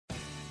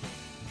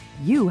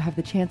you have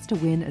the chance to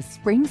win a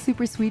spring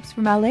super sweeps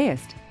from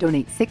LAist.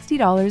 Donate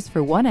 $60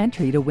 for one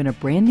entry to win a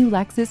brand new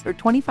Lexus or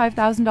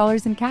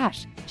 $25,000 in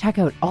cash. Check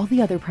out all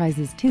the other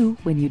prizes too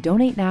when you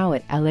donate now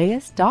at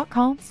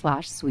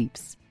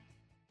laist.com/sweeps.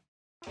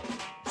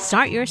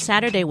 Start your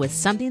Saturday with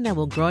something that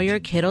will grow your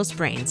kiddos'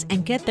 brains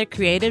and get their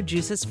creative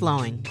juices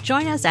flowing.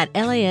 Join us at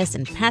LAist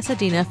in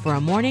Pasadena for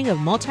a morning of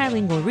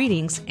multilingual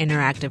readings,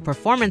 interactive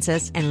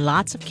performances, and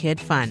lots of kid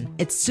fun.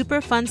 It's Super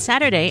Fun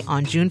Saturday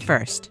on June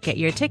 1st. Get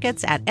your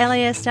tickets at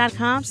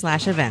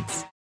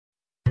laist.com/events.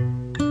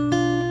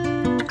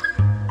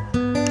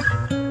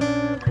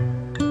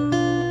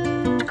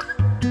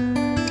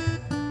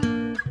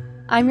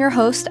 I'm your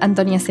host,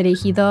 Antonia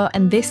Cereijido,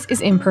 and this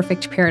is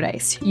Imperfect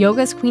Paradise,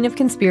 Yoga's Queen of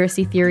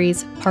Conspiracy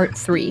Theories, Part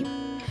 3.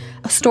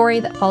 A story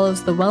that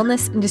follows the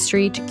wellness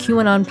industry to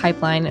QAnon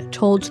pipeline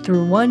told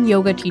through one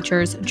yoga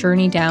teacher's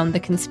journey down the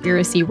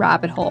conspiracy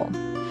rabbit hole.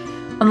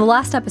 On the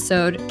last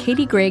episode,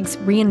 Katie Griggs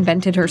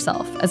reinvented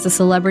herself as a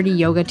celebrity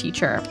yoga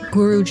teacher,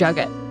 Guru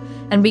Jagat,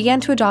 and began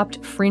to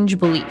adopt fringe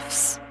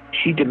beliefs.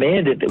 She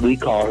demanded that we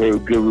call her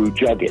Guru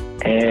Jagat.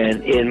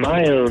 And in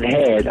my own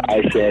head,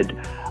 I said,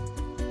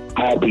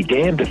 I'll be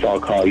damned if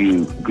I'll call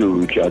you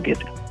Guru Jagat.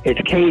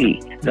 It's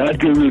Katie, not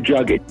Guru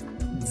Jagat.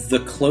 The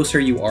closer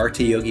you are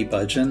to Yogi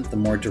Bhajan, the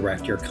more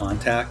direct your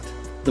contact,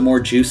 the more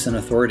juice and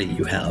authority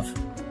you have.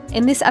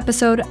 In this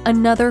episode,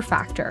 another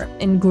factor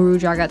in Guru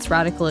Jagat's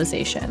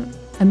radicalization,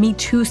 a Me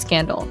Too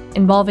scandal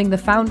involving the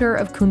founder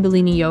of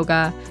Kundalini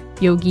Yoga,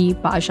 Yogi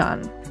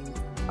Bhajan.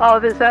 All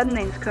of a sudden,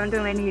 these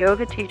Kundalini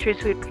Yoga teachers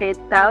who paid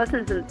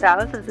thousands and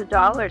thousands of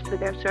dollars for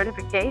their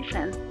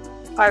certification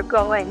are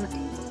going,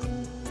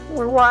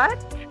 what?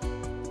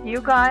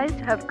 You guys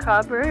have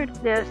covered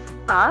this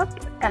up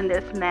and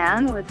this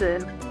man was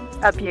an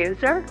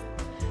abuser?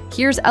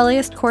 Here's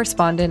LAist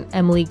correspondent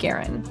Emily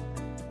Guerin.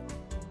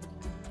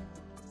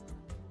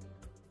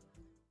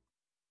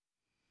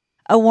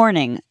 A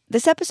warning,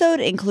 this episode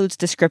includes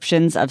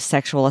descriptions of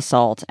sexual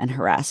assault and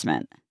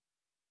harassment.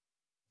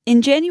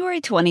 In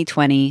January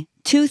 2020,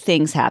 two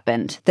things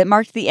happened that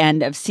marked the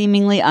end of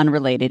seemingly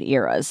unrelated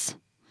eras.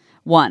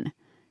 1.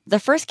 The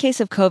first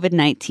case of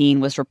COVID-19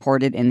 was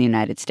reported in the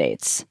United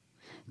States.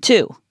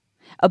 2.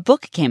 A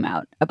book came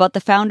out about the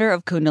founder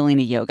of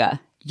Kundalini Yoga,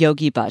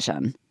 Yogi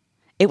Bhajan.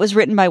 It was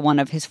written by one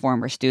of his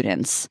former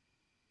students.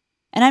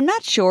 And I'm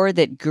not sure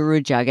that Guru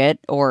Jagat,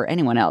 or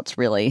anyone else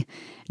really,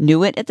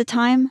 knew it at the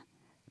time,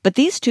 but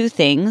these two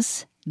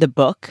things, the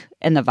book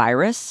and the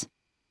virus,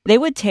 they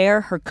would tear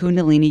her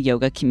Kundalini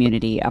Yoga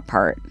community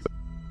apart.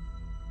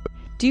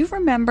 Do you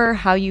remember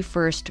how you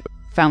first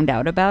found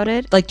out about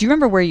it? Like, do you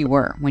remember where you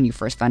were when you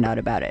first found out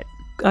about it?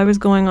 I was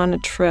going on a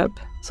trip,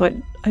 so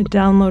I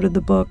downloaded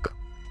the book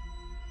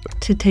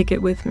to take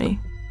it with me,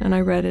 and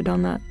I read it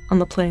on the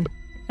plane,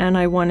 and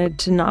I wanted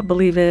to not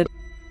believe it.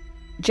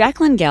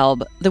 Jacqueline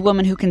Gelb, the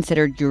woman who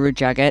considered Guru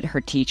Jagat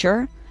her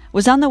teacher,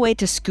 was on the way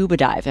to scuba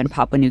dive in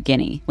Papua New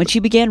Guinea when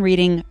she began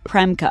reading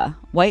Premka,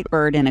 White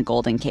Bird in a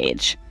Golden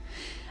Cage.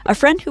 A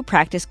friend who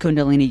practiced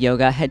Kundalini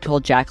Yoga had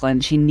told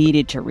Jacqueline she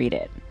needed to read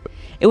it.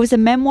 It was a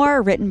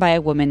memoir written by a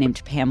woman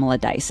named Pamela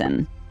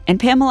Dyson, and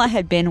Pamela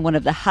had been one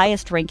of the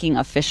highest-ranking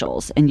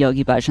officials in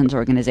Yogi Bhajan's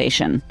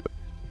organization.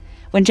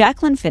 When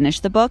Jacqueline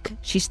finished the book,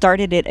 she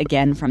started it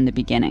again from the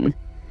beginning.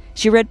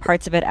 She read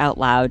parts of it out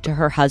loud to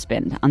her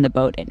husband on the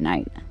boat at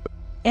night.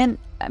 And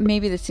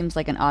maybe this seems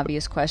like an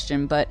obvious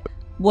question, but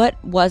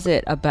what was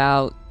it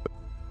about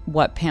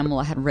what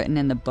Pamela had written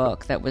in the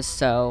book that was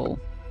so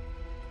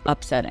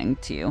upsetting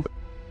to you?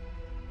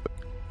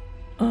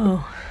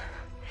 Oh,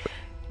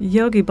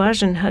 Yogi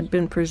Bhajan had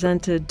been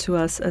presented to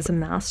us as a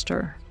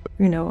master,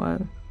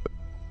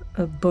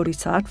 a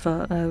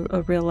bodhisattva,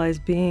 a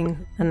realized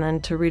being, and then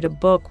to read a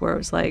book where it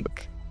was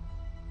like,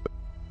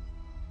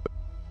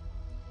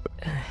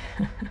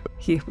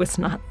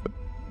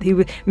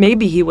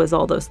 maybe he was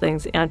all those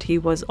things, and he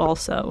was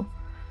also,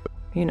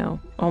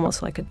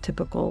 almost like a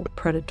typical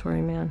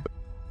predatory man.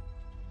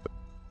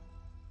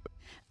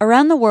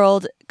 Around the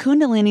world,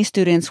 Kundalini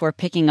students were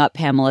picking up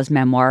Pamela's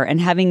memoir and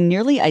having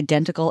nearly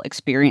identical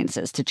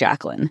experiences to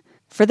Jacqueline.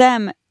 For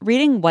them,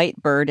 reading White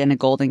Bird in a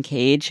Golden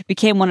Cage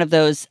became one of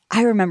those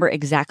I remember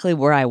exactly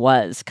where I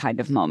was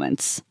kind of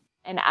moments.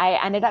 And I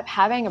ended up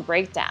having a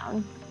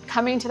breakdown,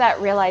 coming to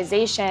that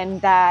realization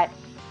that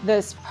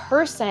this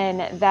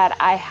person that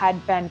I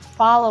had been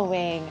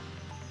following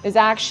is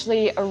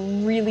actually a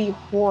really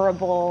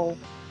horrible,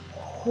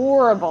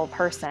 horrible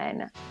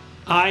person.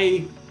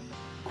 I,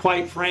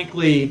 quite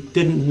frankly,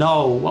 didn't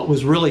know what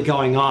was really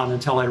going on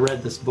until I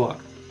read this book.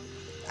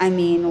 I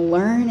mean,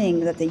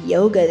 learning that the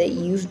yoga that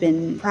you've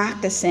been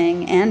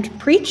practicing and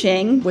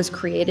preaching was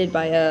created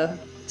by a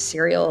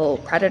serial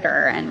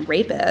predator and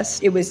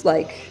rapist, it was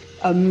like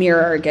a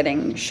mirror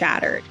getting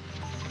shattered.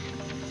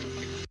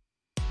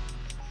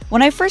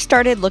 When I first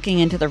started looking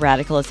into the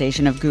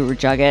radicalization of Guru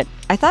Jagat,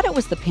 I thought it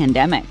was the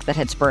pandemic that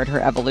had spurred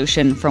her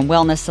evolution from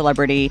wellness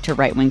celebrity to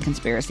right-wing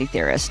conspiracy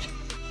theorist.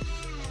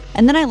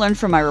 And then I learned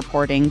from my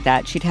reporting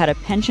that she'd had a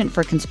penchant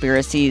for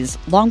conspiracies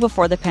long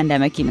before the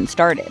pandemic even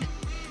started.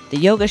 The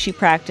yoga she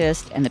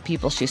practiced and the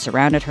people she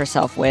surrounded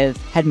herself with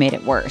had made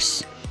it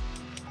worse.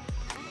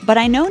 But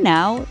I know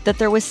now that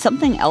there was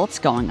something else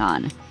going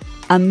on,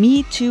 a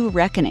Me Too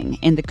reckoning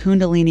in the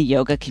Kundalini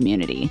yoga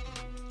community,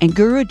 and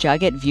Guru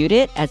Jagat viewed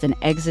it as an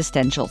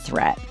existential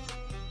threat.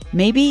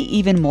 Maybe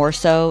even more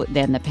so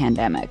than the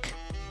pandemic.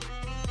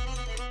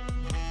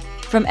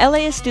 From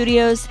LAist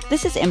Studios,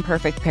 this is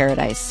Imperfect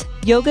Paradise,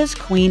 yoga's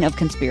queen of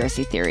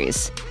conspiracy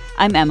theories.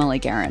 I'm Emily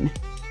Guerin.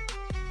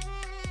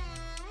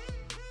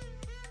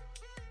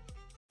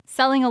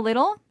 Selling a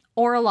little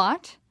or a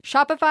lot?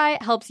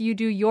 Shopify helps you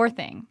do your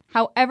thing,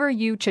 however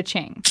you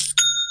cha-ching.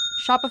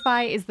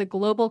 Shopify is the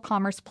global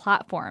commerce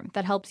platform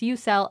that helps you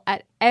sell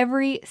at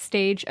every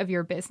stage of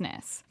your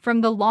business.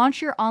 From the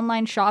launch your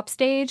online shop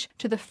stage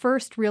to the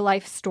first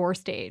real-life store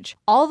stage,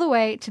 all the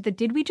way to the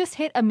did we just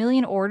hit 1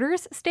 million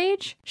orders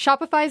stage?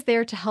 Shopify's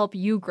there to help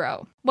you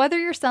grow. Whether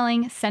you're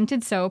selling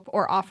scented soap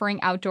or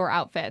offering outdoor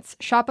outfits,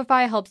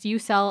 Shopify helps you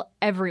sell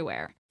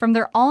everywhere. From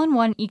their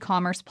all-in-one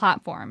e-commerce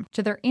platform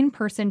to their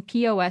in-person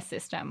POS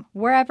system,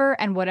 wherever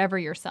and whatever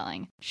you're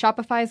selling,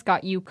 Shopify's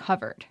got you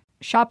covered.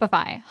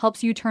 Shopify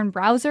helps you turn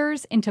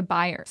browsers into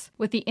buyers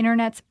with the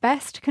internet's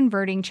best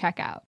converting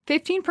checkout.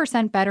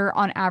 15% better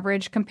on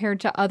average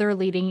compared to other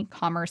leading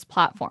commerce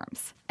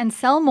platforms. And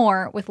sell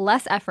more with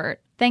less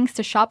effort thanks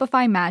to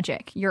Shopify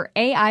Magic, your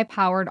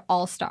AI-powered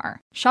all-star.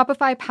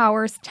 Shopify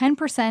powers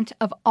 10%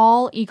 of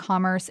all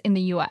e-commerce in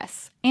the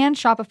US. And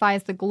Shopify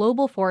is the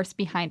global force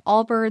behind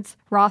Allbirds,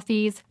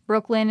 Rothy's,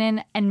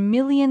 Brooklinen, and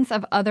millions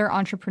of other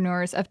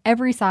entrepreneurs of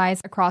every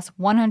size across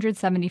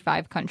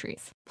 175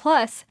 countries.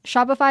 Plus,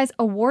 Shopify's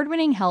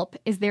award-winning help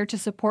is there to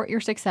support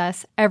your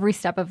success every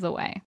step of the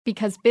way.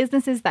 Because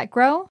businesses that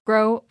grow,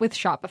 grow with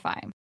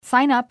Shopify.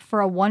 Sign up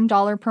for a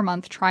 $1 per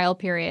month trial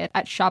period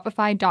at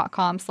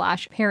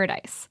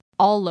shopify.com/paradise,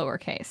 all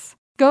lowercase.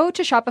 Go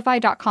to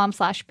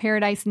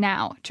shopify.com/paradise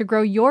now to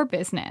grow your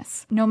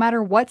business, no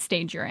matter what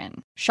stage you're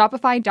in.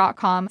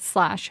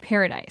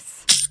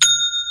 Shopify.com/paradise.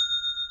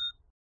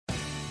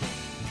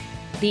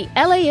 The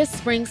LAist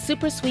Spring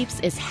Super Sweeps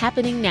is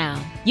happening now.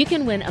 You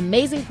can win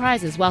amazing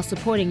prizes while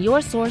supporting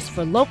your source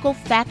for local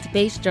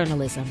fact-based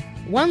journalism.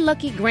 One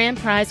lucky grand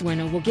prize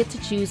winner will get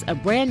to choose a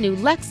brand new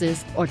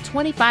Lexus or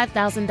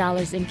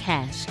 $25,000 in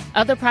cash.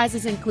 Other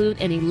prizes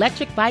include an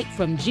electric bike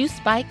from Juice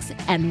Bikes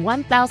and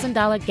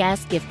 $1,000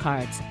 gas gift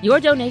cards. Your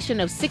donation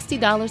of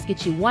 $60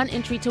 gets you one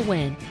entry to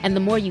win, and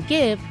the more you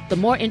give, the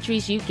more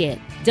entries you get.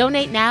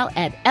 Donate now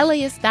at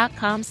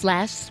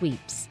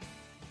LAist.com/sweeps.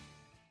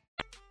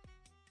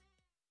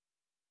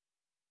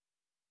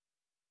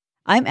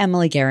 I'm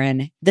Emily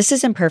Guerin. This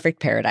is Imperfect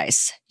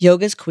Paradise,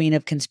 yoga's queen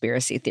of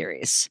conspiracy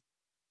theories.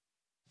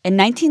 In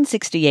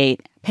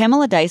 1968,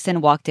 Pamela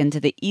Dyson walked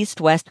into the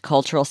East-West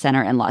Cultural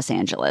Center in Los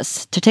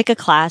Angeles to take a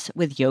class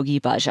with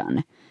Yogi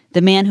Bhajan,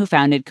 the man who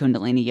founded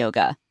Kundalini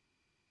Yoga.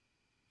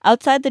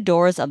 Outside the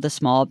doors of the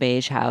small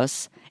beige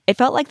house, it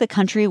felt like the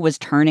country was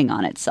turning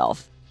on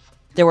itself.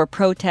 There were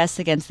protests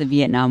against the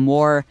Vietnam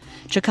War.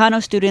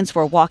 Chicano students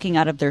were walking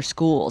out of their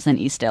schools in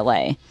East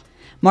LA.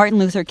 Martin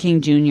Luther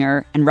King Jr.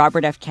 and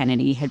Robert F.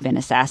 Kennedy had been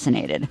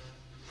assassinated.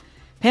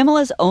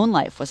 Pamela's own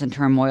life was in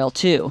turmoil,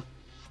 too.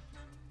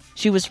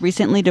 She was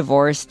recently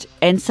divorced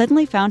and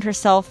suddenly found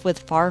herself with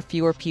far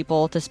fewer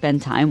people to spend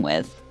time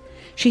with.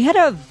 She had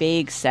a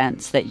vague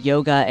sense that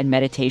yoga and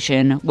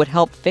meditation would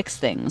help fix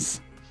things.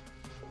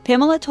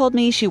 Pamela told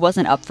me she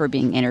wasn't up for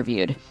being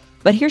interviewed,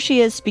 but here she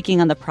is speaking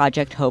on the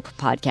Project Hope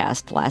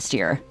podcast last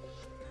year.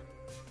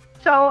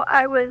 So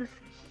I was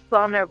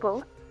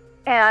vulnerable,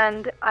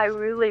 and I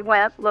really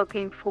went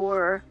looking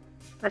for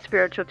a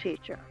spiritual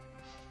teacher.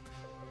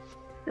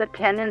 The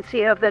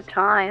tendency of the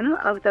time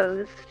of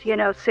those,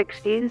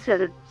 60s,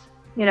 and,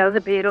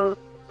 the Beatles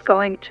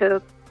going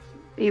to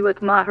be with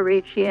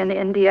Maharishi in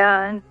India,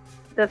 and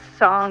the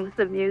songs,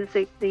 the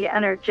music, the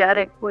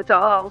energetic was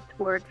all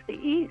towards the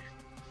East.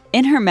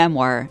 In her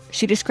memoir,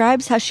 she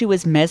describes how she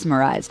was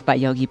mesmerized by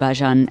Yogi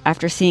Bhajan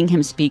after seeing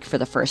him speak for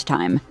the first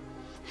time.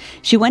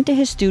 She went to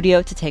his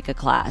studio to take a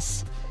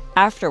class.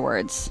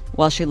 Afterwards,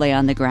 while she lay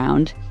on the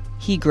ground,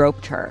 he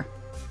groped her.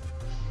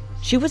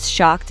 She was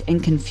shocked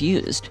and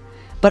confused,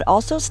 but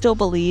also still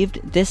believed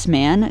this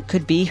man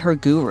could be her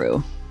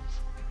guru.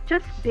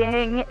 Just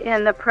being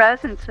in the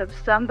presence of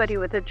somebody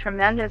with a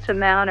tremendous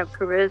amount of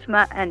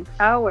charisma and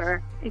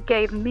power, it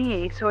gave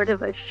me sort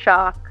of a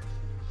shock.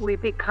 We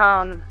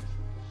become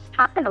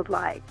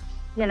childlike,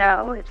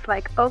 it's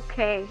like,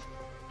 okay,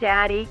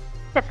 Daddy,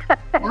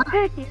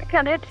 you're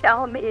going to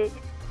tell me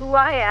who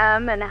I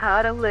am and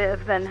how to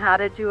live and how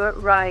to do it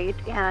right.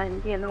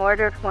 And in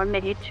order for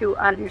me to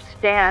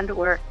understand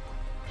or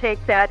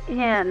take that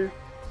in,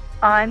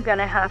 I'm going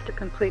to have to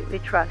completely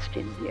trust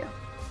in you.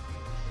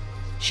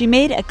 She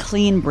made a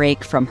clean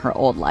break from her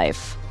old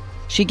life.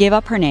 She gave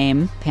up her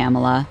name,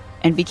 Pamela,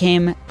 and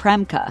became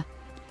Premka,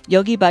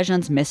 Yogi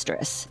Bhajan's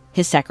mistress,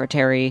 his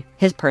secretary,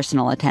 his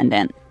personal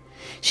attendant.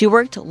 She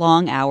worked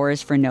long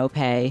hours for no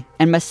pay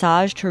and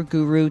massaged her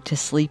guru to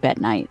sleep at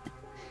night.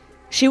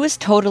 She was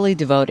totally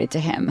devoted to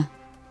him.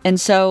 And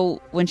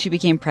so, when she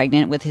became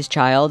pregnant with his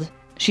child,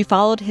 she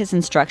followed his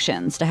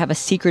instructions to have a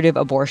secretive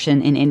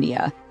abortion in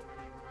India.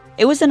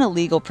 It was an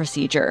illegal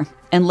procedure,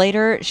 and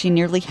later she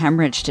nearly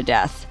hemorrhaged to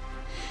death.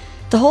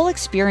 The whole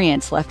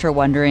experience left her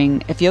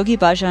wondering if Yogi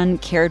Bhajan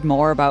cared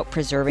more about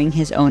preserving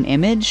his own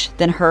image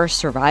than her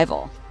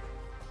survival.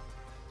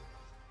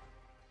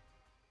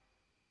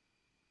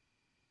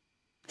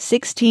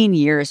 16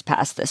 years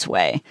passed this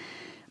way,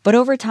 but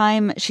over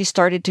time she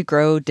started to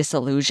grow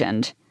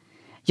disillusioned.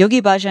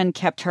 Yogi Bhajan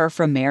kept her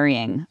from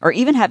marrying or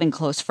even having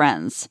close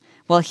friends,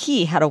 while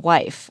he had a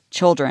wife,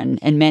 children,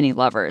 and many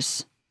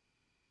lovers.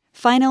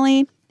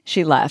 Finally,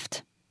 she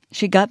left.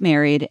 She got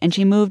married, and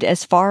she moved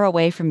as far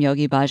away from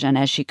Yogi Bhajan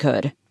as she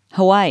could,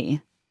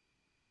 Hawaii.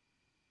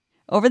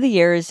 Over the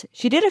years,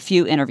 she did a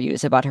few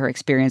interviews about her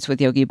experience with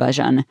Yogi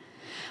Bhajan,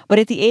 but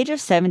at the age of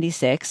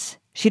 76,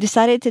 she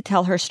decided to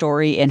tell her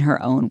story in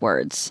her own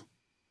words.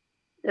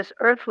 This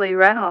earthly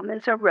realm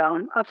is a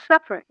realm of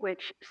suffering,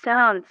 which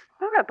sounds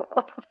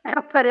horrible,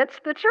 but it's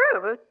the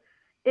truth.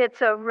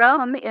 It's a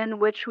realm in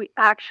which we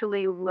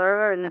actually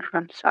learn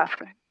from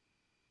suffering.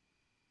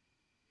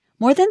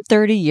 More than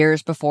 30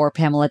 years before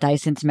Pamela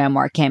Dyson's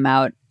memoir came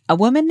out, a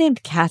woman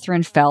named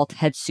Catherine Felt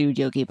had sued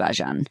Yogi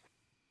Bhajan.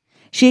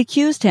 She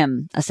accused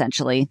him,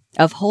 essentially,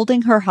 of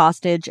holding her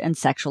hostage and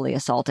sexually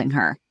assaulting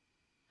her.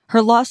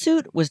 Her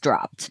lawsuit was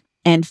dropped,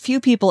 and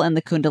few people in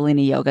the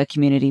Kundalini Yoga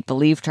community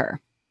believed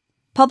her.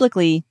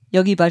 Publicly,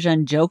 Yogi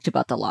Bhajan joked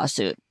about the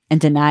lawsuit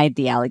and denied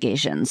the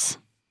allegations.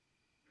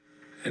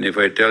 And if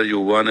I tell you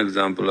one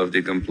example of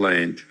the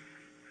complaint,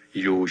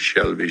 you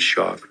shall be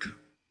shocked.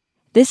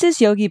 This is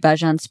Yogi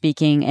Bhajan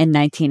speaking in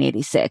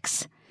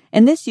 1986.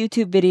 In this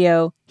YouTube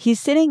video,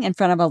 he's sitting in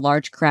front of a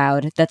large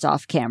crowd that's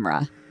off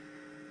camera.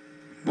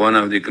 One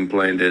of the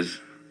complaint is,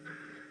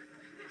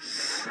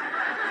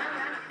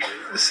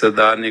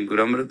 Sardarni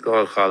Guramrit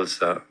Kaur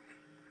Khalsa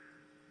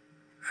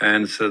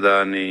and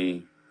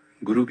Sardarni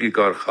Guru Ki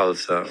Kaur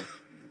Khalsa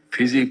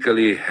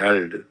physically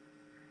held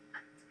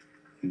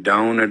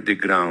down at the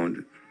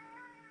ground,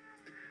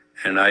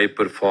 and I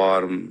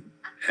perform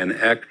an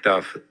act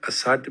of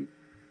asad.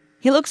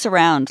 He looks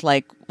around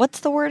like,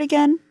 what's the word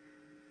again?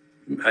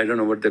 I don't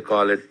know what they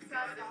call it.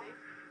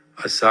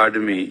 A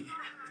sodomy.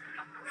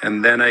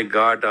 And then I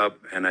got up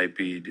and I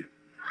peed.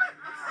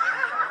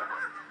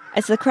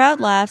 As the crowd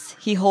laughs,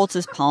 he holds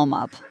his palm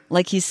up,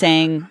 like he's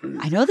saying,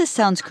 I know this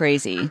sounds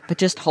crazy, but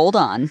just hold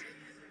on.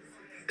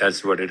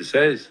 That's what it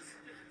says.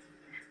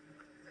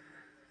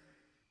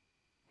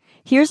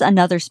 Here's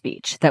another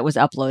speech that was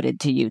uploaded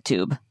to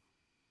YouTube.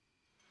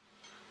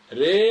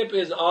 Rape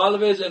is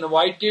always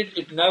invited,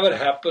 it never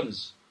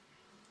happens.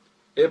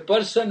 A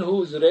person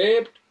who's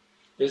raped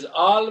is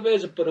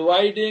always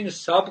providing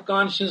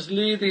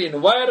subconsciously the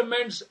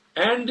environments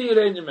and the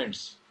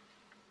arrangements.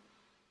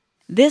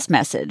 This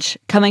message,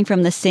 coming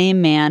from the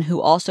same man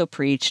who also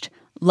preached,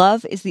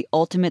 love is the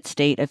ultimate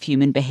state of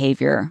human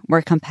behavior,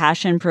 where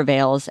compassion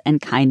prevails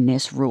and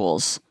kindness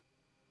rules.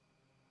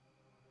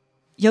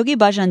 Yogi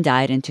Bhajan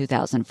died in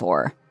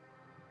 2004.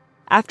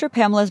 After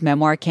Pamela's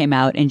memoir came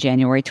out in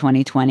January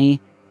 2020,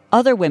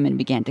 other women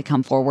began to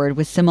come forward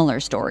with similar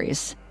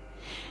stories.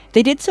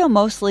 They did so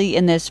mostly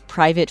in this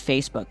private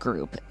Facebook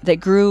group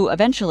that grew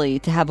eventually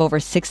to have over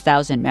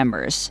 6,000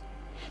 members.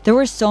 There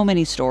were so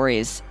many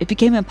stories, it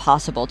became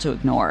impossible to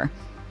ignore.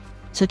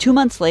 So 2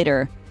 months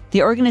later,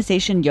 the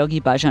organization Yogi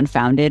Bhajan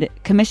founded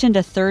commissioned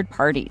a third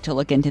party to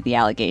look into the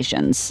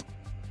allegations.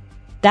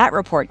 That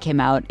report came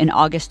out in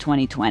August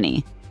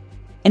 2020,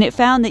 and it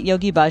found that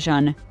Yogi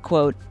Bhajan,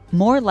 quote,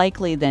 more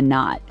likely than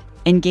not,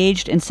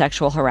 engaged in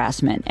sexual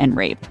harassment and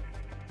rape.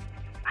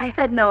 I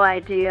had no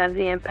idea of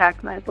the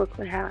impact my book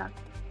would have.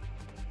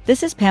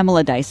 This is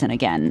Pamela Dyson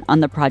again on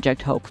the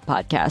Project Hope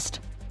podcast.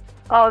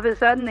 All of a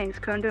sudden, these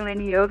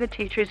Kundalini Yoga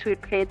teachers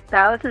who'd paid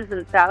thousands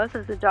and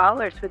thousands of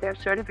dollars for their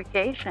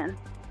certification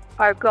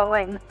are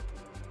going,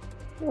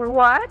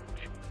 what?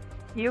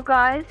 You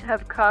guys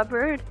have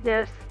covered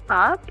this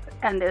up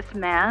and this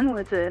man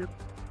was an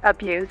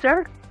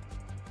abuser?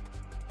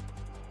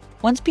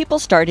 Once people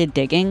started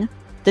digging,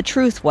 the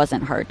truth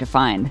wasn't hard to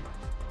find.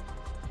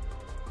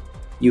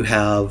 You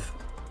have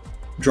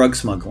drug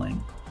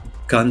smuggling,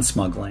 gun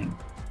smuggling,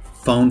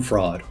 phone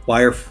fraud,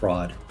 wire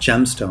fraud,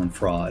 gemstone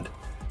fraud,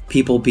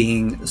 people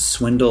being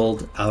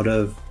swindled out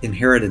of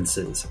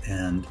inheritances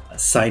and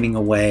signing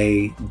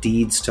away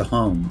deeds to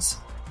homes.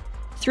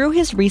 Through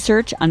his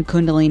research on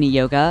Kundalini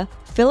Yoga,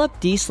 Philip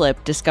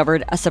Deslip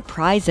discovered a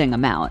surprising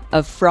amount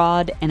of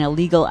fraud and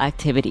illegal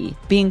activity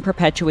being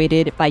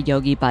perpetuated by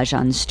Yogi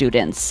Bhajan's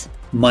students.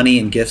 Money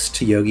and gifts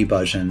to Yogi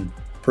Bhajan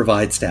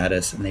provide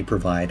status and they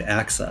provide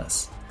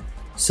access.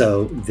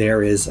 So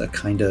there is a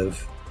kind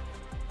of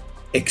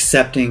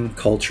accepting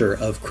culture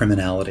of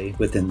criminality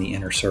within the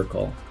inner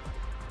circle.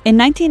 In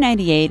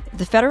 1998,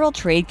 the Federal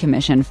Trade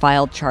Commission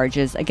filed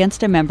charges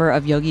against a member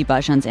of Yogi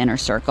Bhajan's inner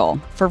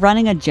circle for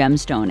running a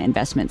gemstone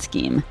investment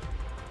scheme.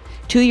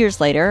 2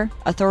 years later,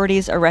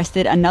 authorities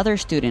arrested another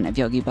student of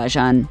Yogi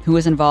Bhajan who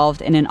was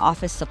involved in an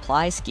office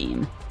supply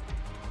scheme.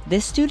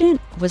 This student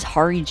was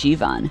Hari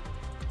Jivan,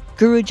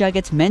 Guru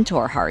Jagat's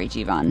mentor Hari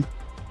Jivan.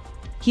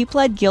 he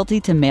pled guilty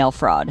to mail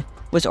fraud,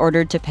 was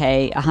ordered to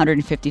pay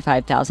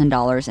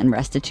 $155,000 in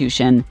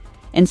restitution,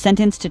 and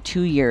sentenced to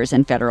 2 years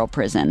in federal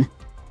prison.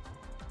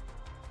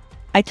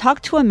 I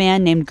talked to a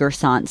man named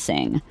Gursant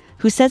Singh,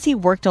 who says he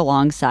worked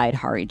alongside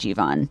Hari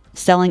Jivan,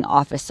 selling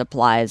office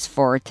supplies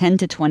for 10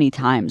 to 20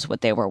 times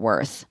what they were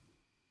worth.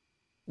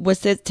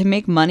 Was it to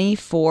make money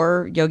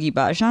for Yogi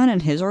Bhajan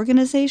and his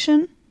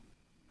organization?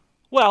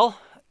 Well,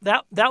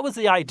 that was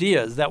the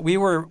idea, is that we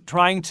were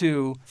trying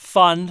to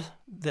fund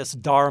this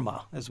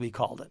dharma, as we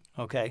called it,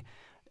 okay?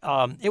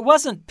 It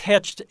wasn't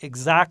pitched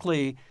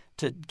exactly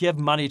to give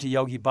money to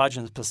Yogi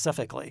Bhajan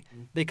specifically,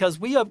 because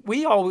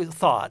we always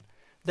thought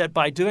that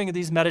by doing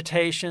these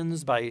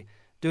meditations, by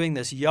doing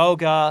this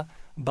yoga,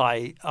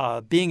 by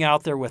being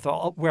out there with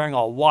wearing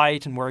all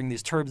white and wearing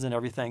these turbans and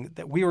everything,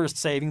 that we were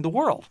saving the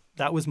world.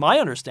 That was my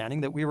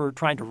understanding, that we were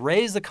trying to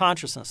raise the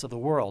consciousness of the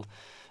world,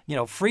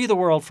 free the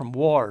world from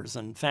wars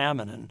and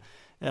famine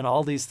and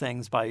all these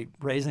things by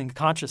raising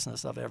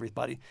consciousness of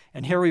everybody.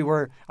 And here we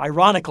were,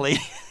 ironically,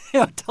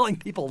 telling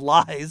people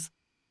lies.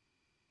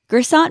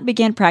 Gursant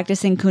began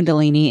practicing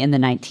Kundalini in the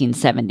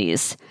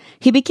 1970s.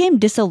 He became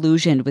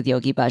disillusioned with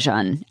Yogi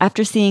Bhajan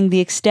after seeing the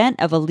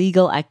extent of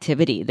illegal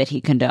activity that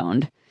he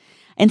condoned.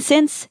 And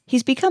since,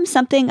 he's become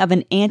something of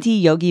an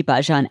anti-Yogi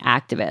Bhajan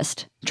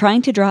activist,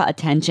 trying to draw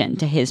attention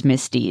to his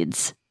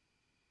misdeeds.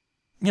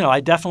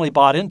 I definitely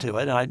bought into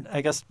it. And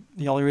I guess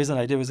the only reason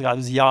I did was I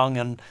was young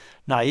and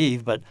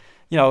naive. But,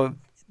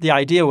 the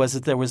idea was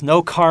that there was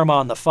no karma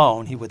on the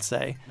phone, he would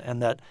say,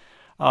 and that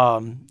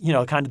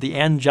kind of the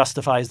end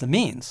justifies the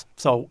means.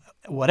 So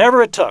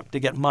whatever it took to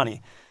get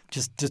money,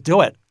 just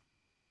do it.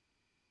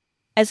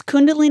 As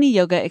Kundalini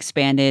Yoga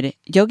expanded,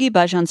 Yogi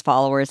Bhajan's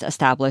followers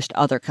established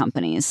other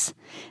companies.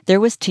 There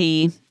was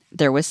tea,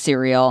 there was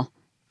cereal,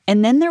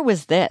 and then there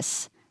was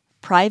this: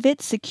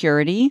 private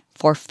security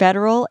for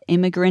federal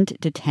immigrant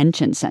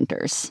detention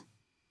centers.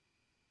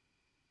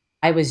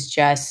 I was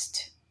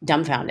just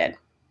dumbfounded.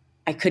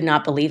 I could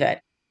not believe it.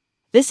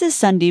 This is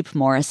Sandeep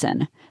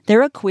Morrison.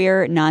 They're a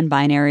queer,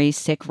 non-binary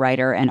Sikh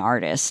writer and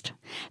artist.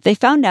 They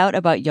found out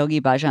about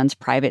Yogi Bhajan's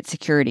private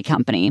security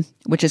company,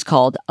 which is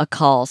called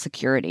Akal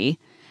Security,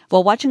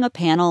 while watching a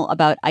panel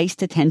about ICE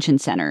detention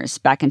centers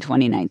back in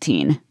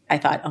 2019. I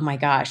thought, oh my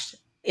gosh,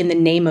 in the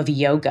name of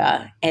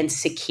yoga and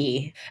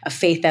Sikhi, a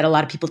faith that a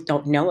lot of people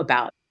don't know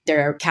about,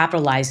 they're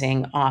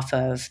capitalizing off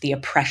of the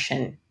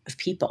oppression of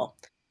people.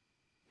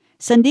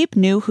 Sandeep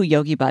knew who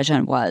Yogi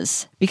Bhajan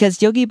was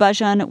because Yogi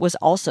Bhajan was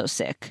also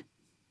Sikh.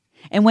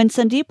 And when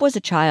Sandeep was a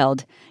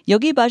child,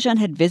 Yogi Bhajan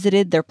had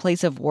visited their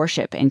place of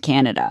worship in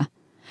Canada.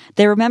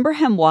 They remember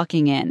him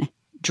walking in,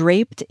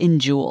 draped in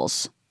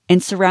jewels,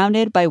 and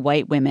surrounded by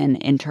white women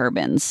in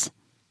turbans.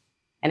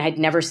 And I'd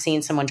never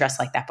seen someone dressed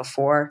like that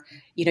before.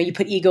 You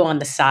put ego on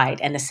the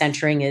side, and the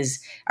centering is,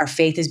 our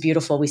faith is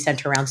beautiful. We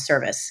center around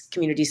service,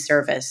 community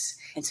service.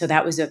 And so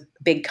that was a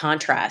big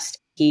contrast.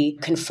 He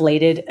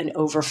conflated an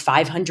over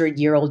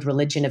 500-year-old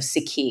religion of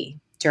Sikhi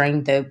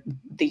during the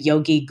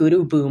yogi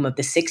guru boom of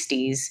the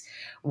 60s,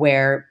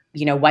 where,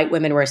 white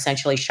women were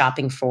essentially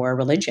shopping for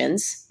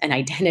religions and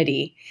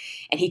identity.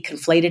 And he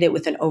conflated it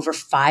with an over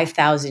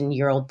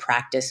 5,000-year-old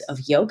practice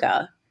of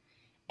yoga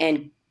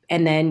and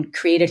then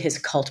created his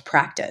cult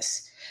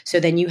practice.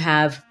 So then you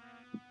have,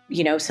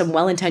 some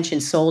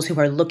well-intentioned souls who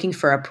are looking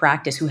for a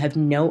practice who have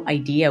no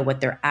idea what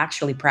they're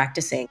actually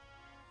practicing.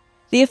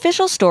 The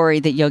official story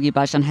that Yogi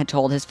Bhajan had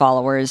told his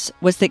followers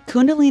was that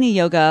Kundalini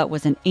Yoga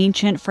was an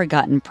ancient,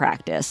 forgotten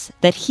practice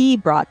that he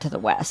brought to the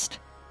West.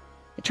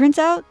 It turns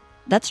out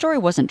that story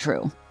wasn't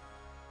true.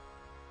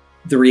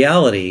 The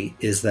reality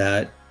is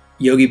that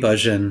Yogi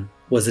Bhajan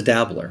was a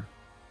dabbler.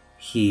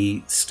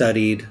 He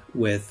studied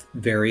with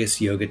various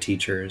yoga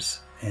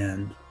teachers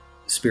and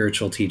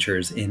spiritual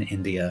teachers in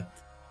India.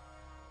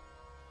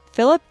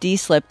 Philip D.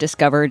 Slip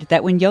discovered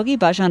that when Yogi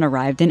Bhajan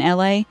arrived in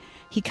LA,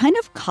 he kind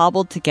of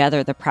cobbled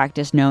together the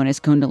practice known as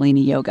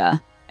Kundalini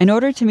Yoga in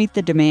order to meet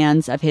the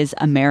demands of his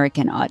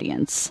American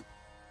audience.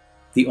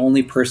 The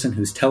only person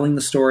who's telling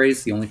the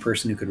stories, the only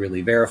person who could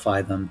really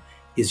verify them,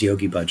 is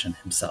Yogi Bhajan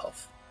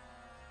himself.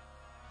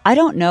 I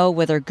don't know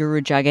whether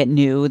Guru Jagat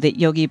knew that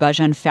Yogi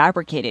Bhajan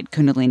fabricated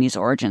Kundalini's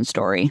origin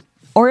story,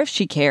 or if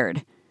she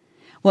cared.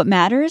 What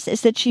matters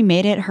is that she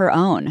made it her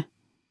own.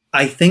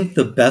 I think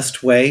the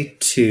best way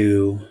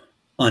to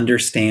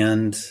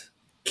understand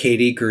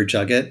Katie Guru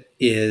Jagat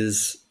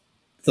is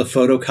the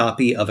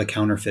photocopy of a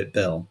counterfeit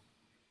bill.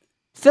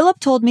 Philip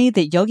told me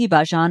that Yogi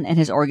Bhajan and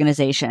his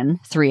organization,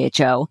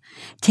 3HO,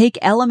 take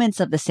elements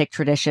of the Sikh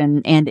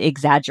tradition and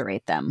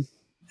exaggerate them.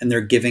 And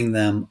they're giving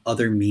them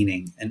other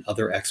meaning and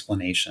other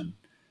explanation,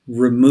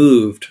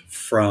 removed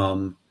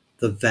from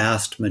the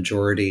vast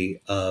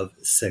majority of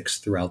Sikhs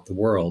throughout the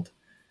world.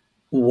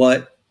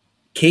 What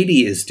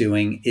Katie is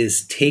doing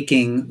is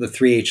taking the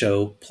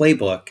 3HO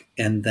playbook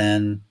and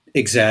then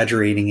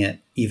exaggerating it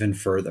even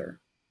further.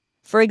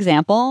 For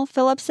example,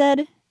 Philip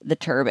said, the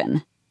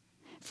turban.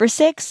 For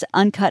Sikhs,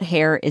 uncut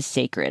hair is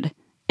sacred,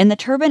 and the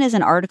turban is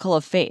an article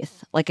of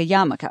faith, like a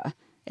yarmulke,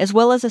 as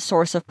well as a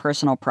source of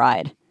personal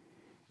pride.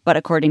 But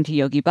according to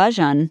Yogi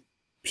Bhajan,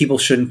 people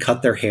shouldn't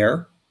cut their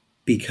hair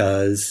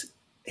because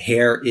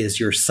hair is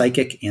your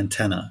psychic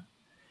antenna,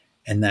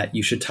 and that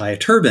you should tie a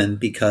turban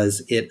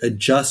because it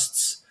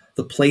adjusts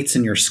the plates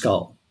in your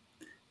skull.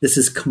 This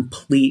is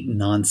complete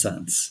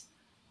nonsense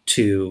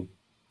to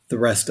the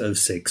rest of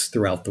Sikhs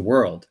throughout the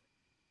world.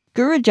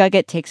 Guru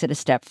Jagat takes it a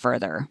step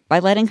further by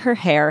letting her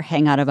hair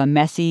hang out of a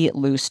messy,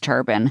 loose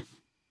turban.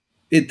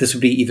 This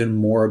would be even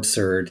more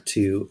absurd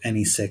to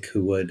any Sikh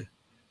who would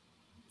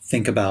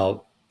think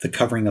about the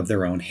covering of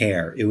their own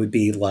hair. It would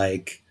be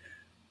like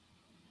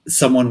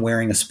someone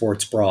wearing a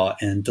sports bra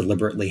and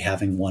deliberately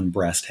having one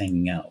breast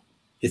hanging out.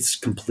 It's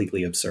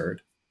completely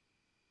absurd.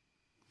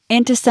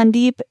 And to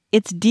Sandeep,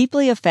 it's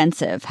deeply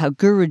offensive how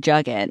Guru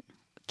Jagat,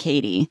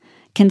 Katie,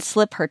 can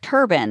slip her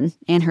turban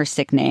and her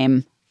Sikh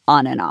name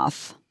on and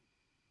off.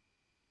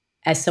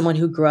 As someone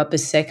who grew up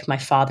as Sikh, my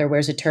father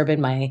wears a turban,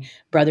 my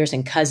brothers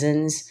and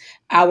cousins.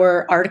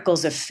 Our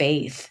articles of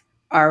faith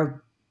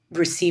are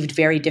received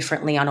very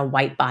differently on a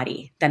white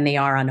body than they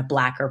are on a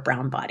black or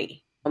brown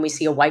body. When we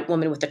see a white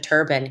woman with a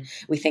turban,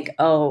 we think,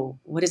 oh,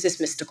 what is this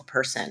mystical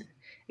person?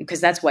 Because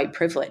that's white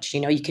privilege.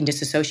 You know, you can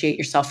disassociate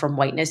yourself from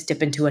whiteness,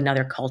 dip into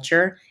another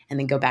culture, and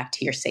then go back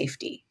to your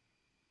safety.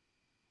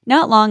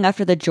 Not long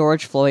after the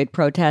George Floyd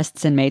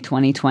protests in May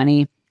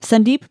 2020,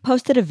 Sandeep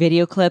posted a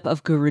video clip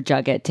of Guru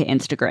Jagat to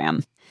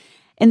Instagram.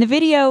 In the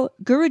video,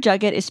 Guru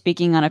Jagat is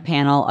speaking on a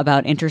panel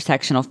about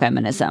intersectional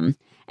feminism,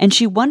 and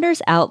she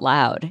wonders out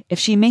loud if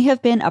she may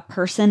have been a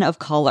person of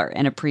color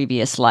in a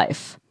previous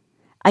life.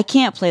 I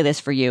can't play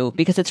this for you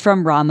because it's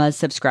from Rama's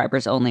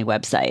subscribers-only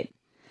website.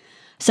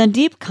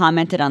 Sandeep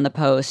commented on the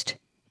post,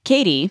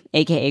 Katie,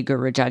 aka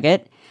Guru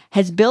Jagat,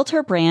 has built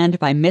her brand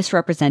by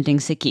misrepresenting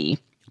Sikhi,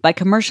 by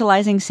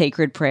commercializing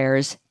sacred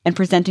prayers, and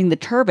presenting the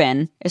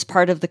turban as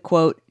part of the,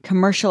 quote,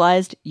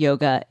 commercialized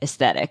yoga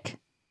aesthetic.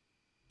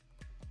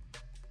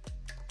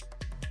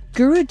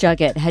 Guru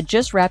Jagat had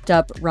just wrapped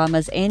up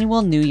Rama's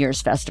annual New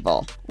Year's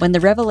festival when the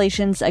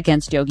revelations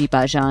against Yogi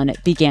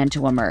Bhajan began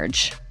to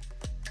emerge.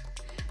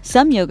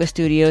 Some yoga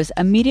studios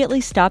immediately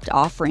stopped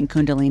offering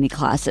Kundalini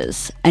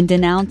classes and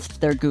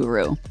denounced their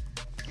guru.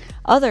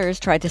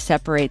 Others tried to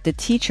separate the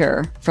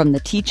teacher from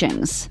the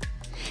teachings.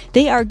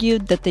 They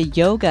argued that the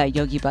yoga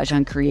Yogi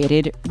Bhajan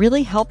created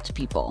really helped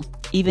people,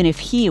 even if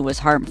he was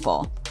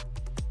harmful.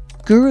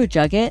 Guru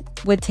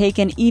Jagat would take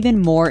an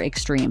even more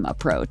extreme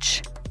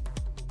approach.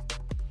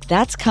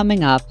 That's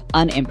coming up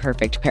on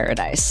Imperfect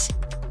Paradise.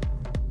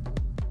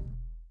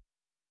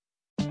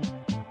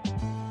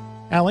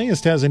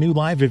 LAist has a new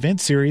live event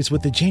series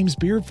with the James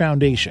Beard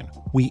Foundation.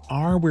 We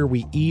Are Where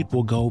We Eat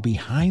will go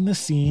behind the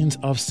scenes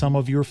of some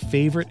of your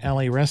favorite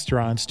LA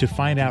restaurants to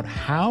find out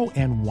how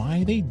and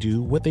why they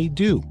do what they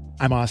do.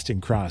 I'm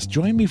Austin Cross.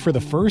 Join me for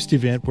the first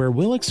event where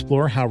we'll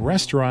explore how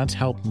restaurants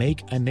help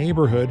make a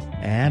neighborhood,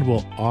 and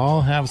we'll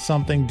all have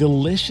something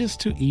delicious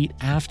to eat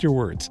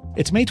afterwards.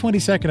 It's May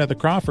 22nd at the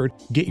Crawford.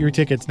 Get your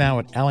tickets now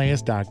at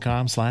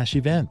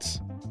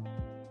LAist.com/events.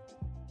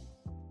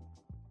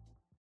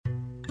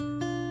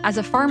 As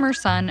a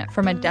farmer's son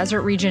from a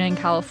desert region in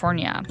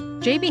California,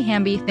 J.B.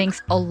 Hamby thinks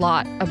a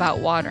lot about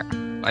water.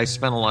 I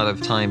spent a lot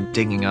of time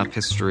digging up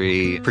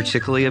history,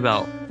 particularly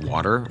about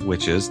water,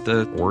 which is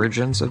the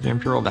origins of the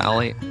Imperial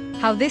Valley.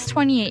 How this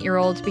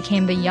 28-year-old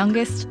became the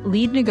youngest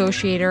lead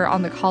negotiator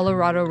on the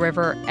Colorado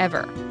River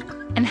ever,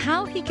 and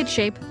how he could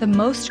shape the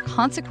most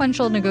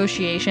consequential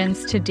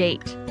negotiations to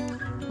date.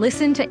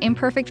 Listen to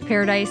Imperfect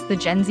Paradise, the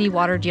Gen Z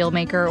water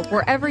dealmaker,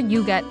 wherever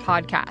you get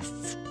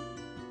podcasts.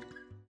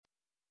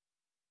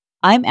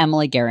 I'm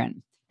Emily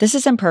Guerin. This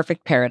is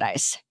Imperfect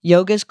Paradise,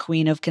 yoga's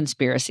queen of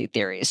conspiracy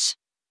theories.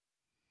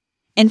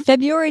 In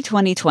February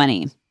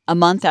 2020, a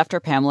month after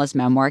Pamela's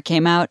memoir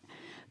came out,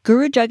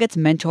 Guru Jagat's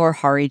mentor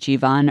Hari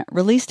Jivan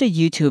released a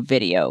YouTube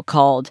video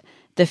called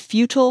The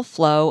Futile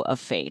Flow of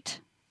Fate,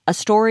 a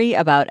story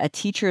about a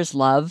teacher's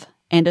love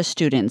and a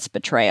student's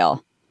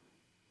betrayal.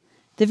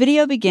 The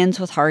video begins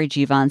with Hari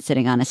Jivan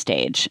sitting on a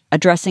stage,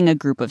 addressing a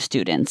group of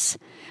students.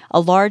 A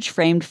large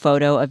framed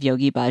photo of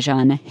Yogi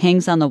Bhajan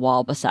hangs on the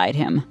wall beside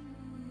him.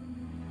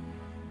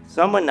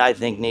 Someone, I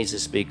think, needs to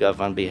speak up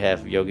on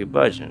behalf of Yogi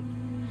Bhajan.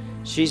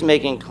 She's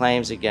making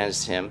claims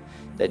against him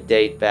that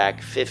date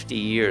back 50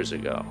 years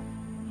ago.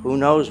 Who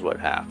knows what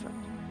happened?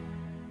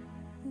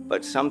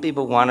 But some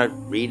people want to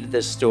read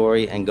this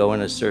story and go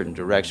in a certain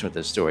direction with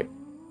this story.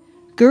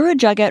 Guru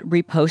Jagat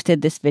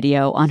reposted this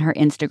video on her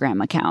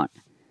Instagram account.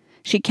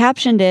 She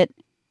captioned it,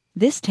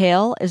 "This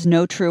tale is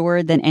no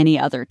truer than any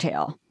other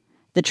tale.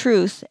 The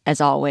truth,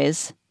 as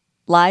always,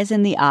 lies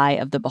in the eye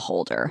of the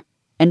beholder,"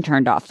 and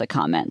turned off the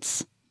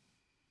comments.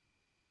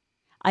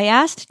 I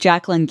asked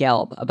Jacqueline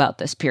Gelb about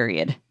this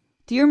period.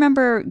 Do you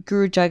remember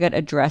Guru Jagat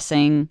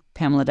addressing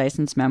Pamela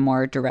Dyson's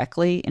memoir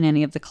directly in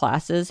any of the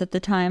classes at the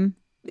time?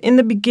 In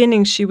the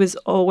beginning,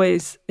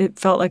 it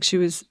felt like she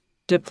was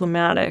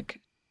diplomatic.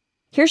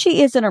 Here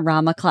she is in a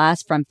Rama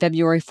class from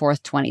February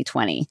 4th,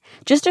 2020,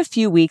 just a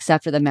few weeks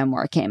after the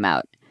memoir came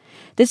out.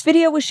 This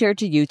video was shared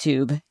to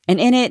YouTube, and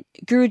in it,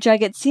 Guru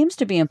Jagat seems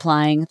to be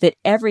implying that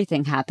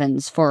everything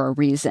happens for a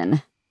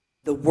reason.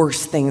 The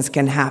worst things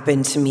can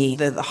happen to me,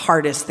 the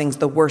hardest things,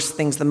 the worst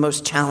things, the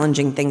most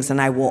challenging things, and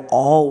I will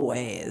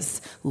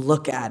always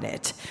look at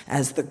it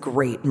as the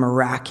great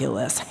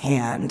miraculous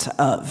hand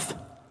of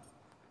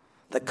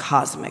the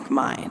cosmic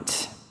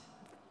mind.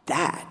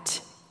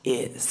 That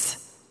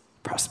is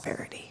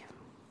prosperity.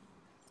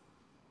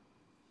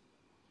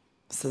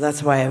 So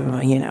that's why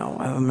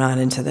I'm not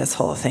into this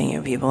whole thing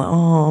of people,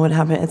 oh, what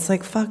happened? It's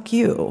like, fuck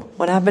you.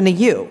 What happened to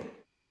you?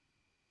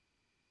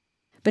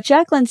 But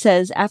Jacqueline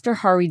says after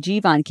Hari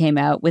Jivan came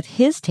out with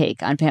his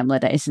take on Pamela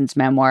Dyson's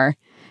memoir,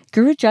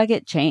 Guru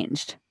Jagat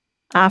changed.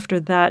 After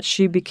that,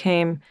 she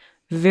became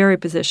very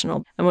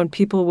positional. And when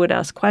people would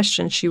ask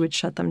questions, she would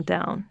shut them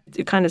down.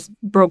 It kind of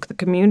broke the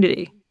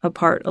community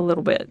apart a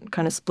little bit,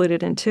 kind of split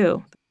it in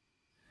two.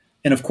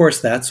 And of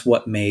course, that's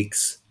what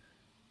makes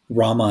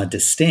Rama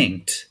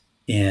distinct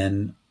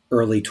in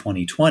early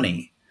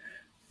 2020.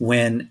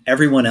 When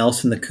everyone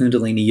else in the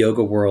Kundalini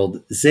yoga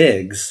world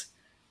zigs,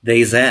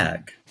 they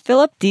zag.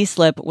 Philip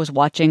Deeslip was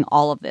watching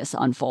all of this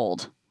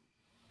unfold.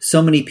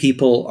 So many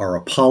people are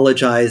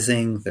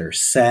apologizing, they're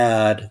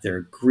sad,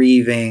 they're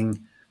grieving.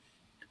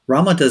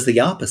 Rama does the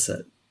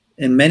opposite.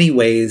 In many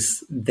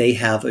ways, they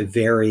have a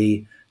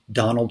very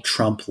Donald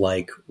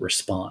Trump-like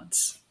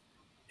response.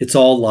 It's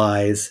all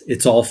lies,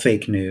 it's all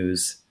fake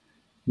news.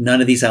 None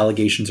of these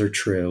allegations are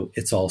true,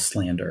 it's all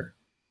slander.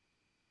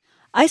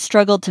 I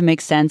struggled to make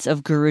sense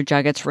of Guru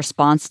Jagat's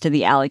response to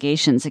the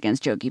allegations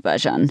against Yogi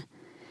Bhajan.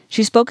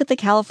 She spoke at the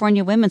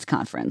California Women's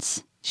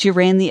Conference. She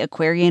ran the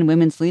Aquarian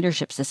Women's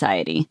Leadership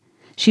Society.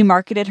 She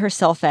marketed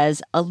herself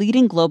as a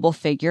leading global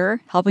figure,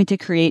 helping to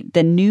create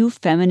the new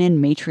feminine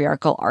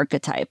matriarchal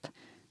archetype.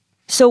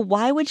 So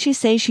why would she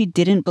say she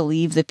didn't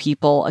believe the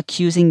people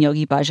accusing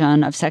Yogi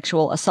Bhajan of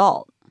sexual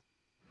assault?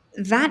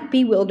 That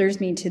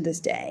bewilders me to this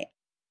day.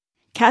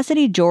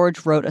 Cassidy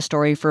George wrote a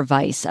story for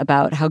Vice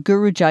about how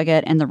Guru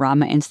Jagat and the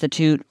Rama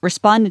Institute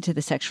responded to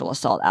the sexual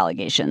assault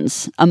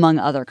allegations, among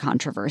other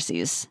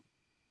controversies.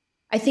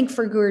 I think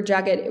for Guru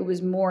Jagat, it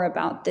was more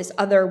about this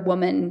other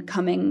woman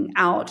coming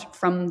out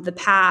from the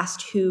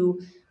past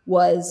who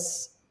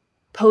was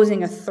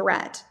posing a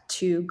threat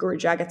to Guru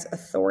Jagat's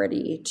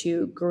authority,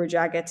 to Guru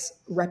Jagat's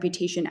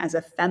reputation as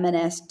a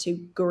feminist, to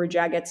Guru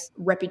Jagat's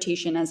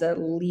reputation as a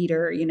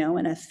leader,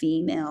 in a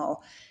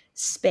female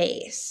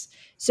space.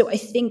 So I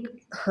think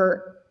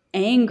her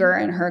anger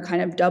and her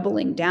kind of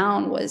doubling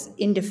down was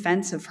in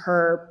defense of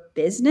her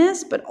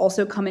business, but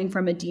also coming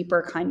from a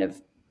deeper kind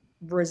of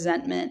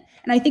resentment.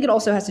 And I think it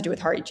also has to do with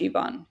Hari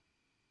Jivan.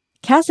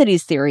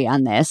 Cassidy's theory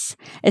on this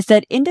is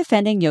that in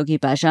defending Yogi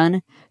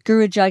Bhajan,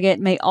 Guru Jagat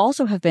may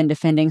also have been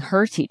defending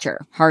her teacher,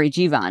 Hari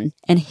Jivan,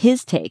 and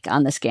his take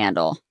on the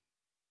scandal.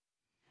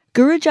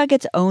 Guru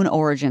Jagat's own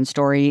origin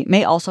story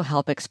may also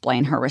help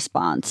explain her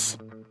response.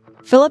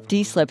 Philip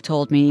Deeslip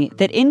told me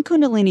that in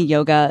Kundalini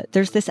Yoga,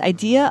 there's this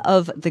idea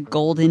of the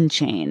golden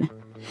chain.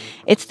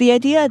 It's the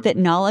idea that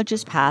knowledge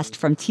is passed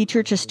from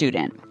teacher to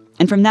student,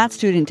 and from that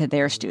student to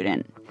their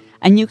student.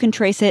 And you can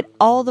trace it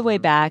all the way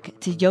back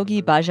to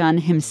Yogi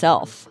Bhajan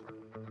himself.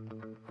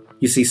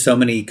 You see so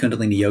many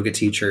Kundalini yoga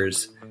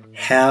teachers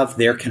have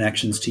their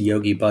connections to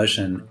Yogi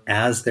Bhajan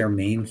as their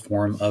main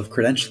form of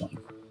credentialing.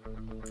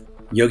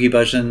 Yogi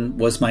Bhajan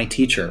was my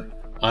teacher.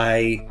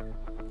 I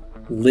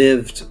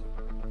lived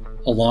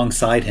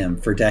alongside him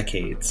for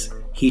decades.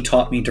 He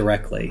taught me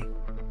directly.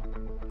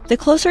 The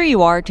closer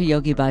you are to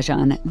Yogi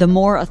Bhajan, the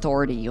more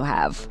authority you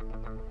have.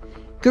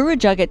 Guru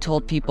Jagat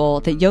told people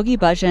that Yogi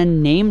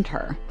Bhajan named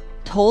her,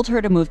 told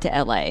her to move to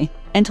LA,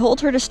 and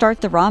told her to start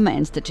the Rama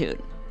Institute.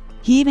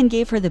 He even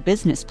gave her the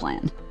business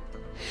plan.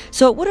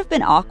 So it would have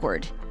been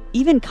awkward,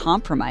 even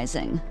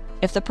compromising,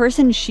 if the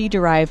person she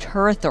derived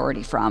her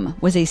authority from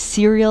was a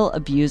serial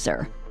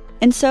abuser.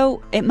 And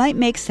so it might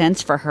make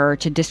sense for her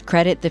to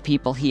discredit the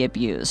people he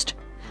abused,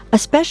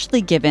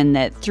 especially given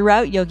that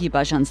throughout Yogi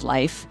Bhajan's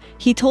life,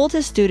 he told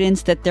his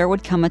students that there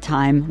would come a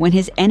time when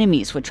his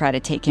enemies would try to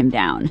take him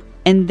down,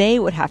 and they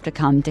would have to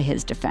come to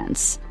his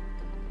defense.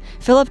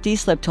 Philip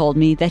Deeslip told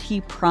me that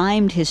he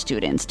primed his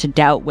students to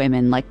doubt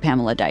women like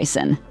Pamela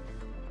Dyson.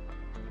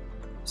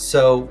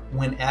 So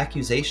when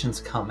accusations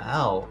come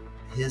out,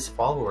 his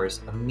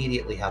followers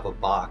immediately have a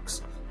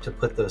box to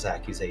put those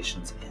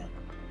accusations in.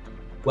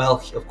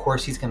 Well, of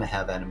course he's going to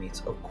have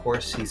enemies. Of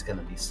course he's going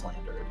to be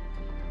slandered.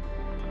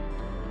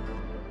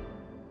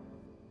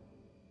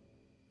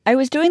 I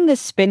was doing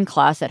this spin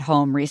class at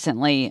home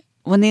recently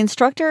when the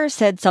instructor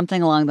said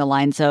something along the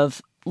lines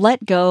of,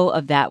 "Let go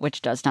of that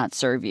which does not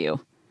serve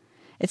you."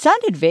 It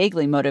sounded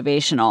vaguely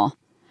motivational,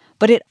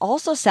 but it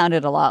also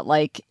sounded a lot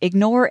like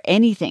ignore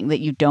anything that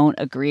you don't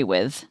agree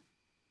with.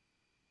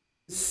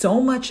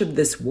 So much of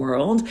this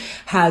world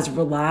has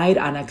relied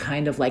on a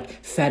kind of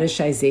like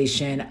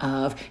fetishization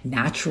of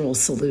natural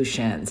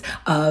solutions,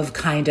 of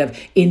kind of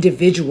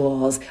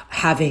individuals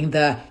having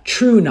the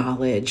true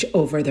knowledge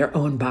over their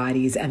own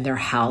bodies and their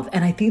health.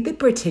 And I think that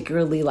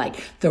particularly like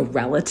the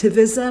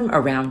relativism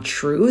around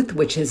truth,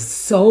 which has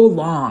so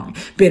long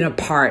been a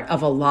part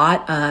of a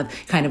lot of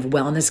kind of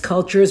wellness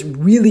cultures,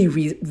 really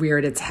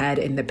reared its head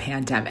in the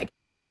pandemic.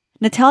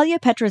 Natalia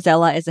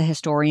Petrozella is a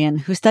historian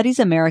who studies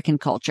American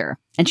culture,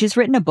 and she's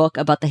written a book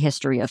about the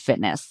history of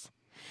fitness.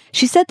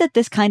 She said that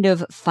this kind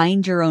of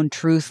find your own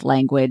truth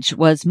language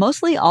was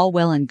mostly all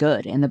well and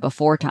good in the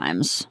before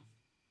times.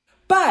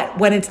 But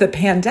when it's the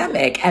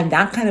pandemic and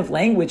that kind of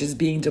language is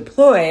being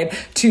deployed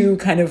to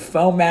kind of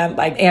foment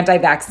like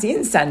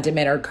anti-vaccine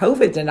sentiment or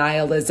COVID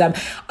denialism,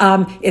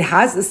 it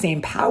has the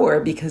same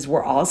power because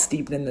we're all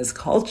steeped in this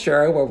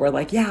culture where we're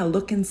like, yeah,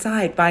 look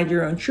inside, find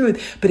your own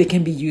truth, but it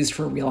can be used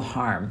for real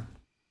harm.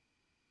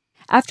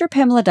 After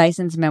Pamela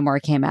Dyson's memoir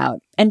came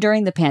out, and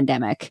during the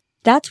pandemic,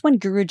 that's when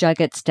Guru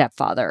Jagat's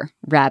stepfather,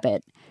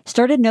 Rabbit,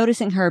 started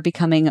noticing her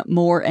becoming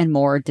more and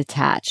more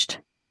detached.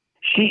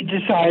 She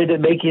decided that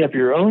making up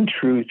your own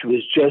truth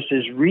was just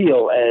as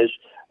real as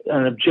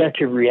an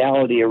objective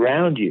reality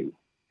around you.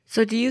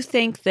 So do you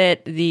think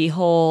that the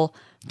whole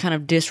kind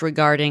of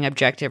disregarding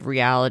objective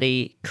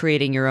reality,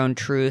 creating your own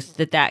truth,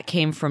 that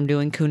came from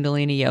doing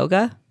Kundalini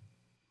yoga?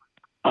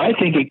 I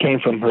think it came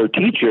from her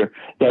teacher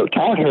that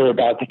taught her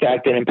about the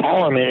fact that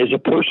empowerment is a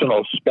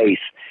personal space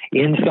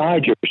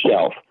inside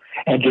yourself.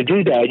 And to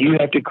do that, you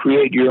have to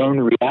create your own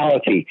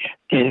reality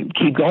and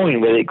keep going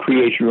with it,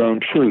 create your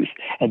own truth,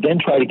 and then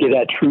try to get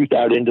that truth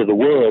out into the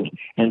world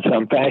in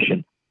some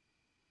fashion.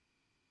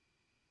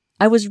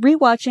 I was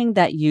rewatching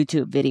that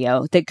YouTube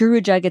video that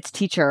Guru Jagat's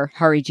teacher,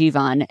 Hari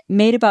Jivan,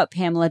 made about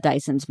Pamela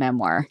Dyson's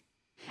memoir.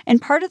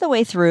 And part of the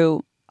way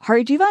through,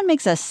 Hari Jivan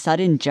makes a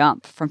sudden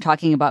jump from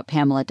talking about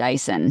Pamela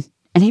Dyson,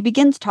 and he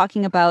begins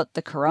talking about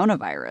the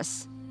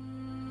coronavirus.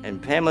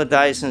 And Pamela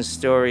Dyson's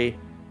story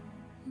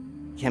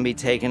can be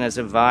taken as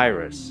a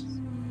virus.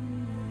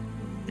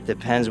 It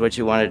depends what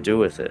you want to do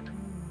with it.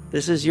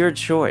 This is your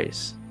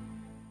choice.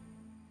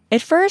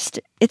 At first,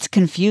 it's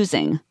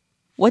confusing.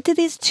 What do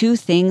these two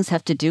things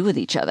have to do with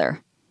each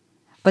other?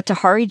 But to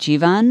Hari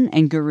Jivan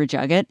and Guru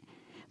Jagat,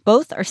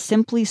 both are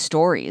simply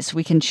stories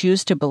we can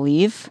choose to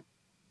believe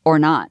or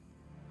not.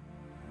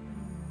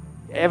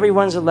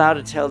 Everyone's allowed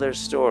to tell their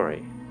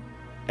story.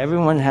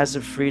 Everyone has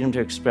the freedom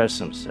to express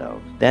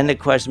themselves. Then the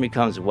question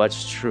becomes,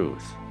 what's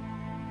truth?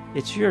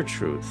 It's your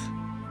truth.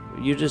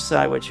 You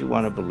decide what you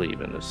want to believe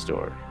in the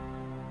story.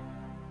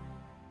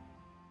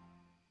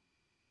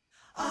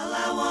 All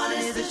I want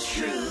is the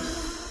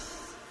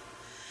truth.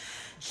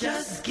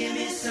 Just give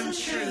me some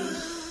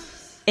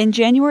truth. In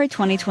January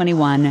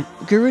 2021,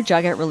 Guru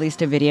Jagat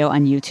released a video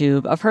on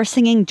YouTube of her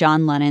singing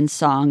John Lennon's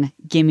song,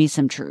 Gimme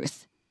Some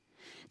Truth.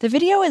 The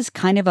video is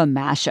kind of a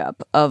mashup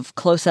of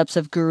close-ups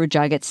of Guru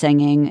Jagat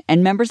singing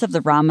and members of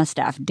the Rama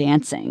staff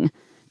dancing,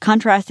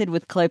 contrasted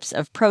with clips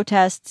of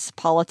protests,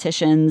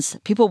 politicians,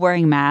 people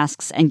wearing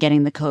masks, and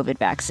getting the COVID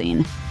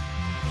vaccine.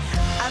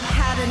 I've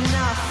had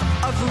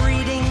enough of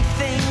reading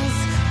things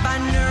by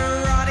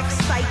neurotic,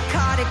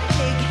 psychotic,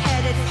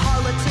 pig-headed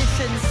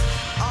politicians.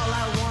 All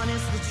I want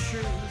is the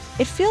truth.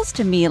 It feels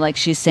to me like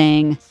she's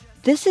saying,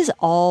 this is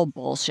all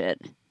bullshit.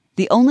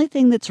 The only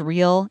thing that's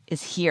real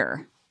is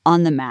here,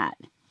 on the mat.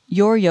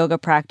 Your yoga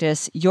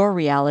practice, your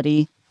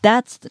reality,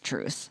 that's the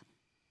truth.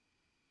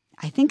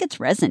 I think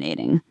it's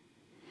resonating.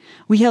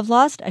 We have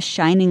lost a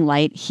shining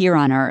light here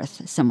on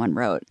Earth, someone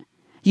wrote.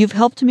 You've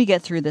helped me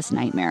get through this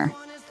nightmare.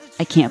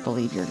 I can't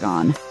believe you're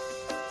gone.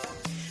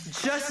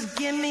 Just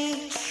give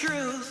me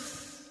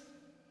truth.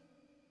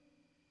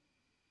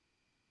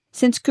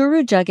 Since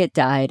Guru Jagat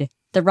died,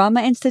 the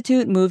Rama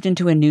Institute moved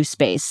into a new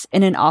space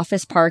in an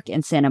office park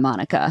in Santa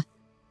Monica.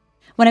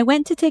 When I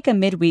went to take a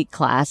midweek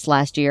class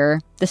last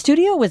year, the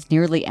studio was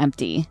nearly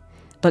empty,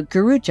 but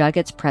Guru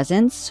Jagat's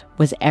presence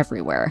was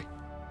everywhere.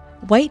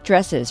 White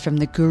dresses from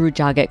the Guru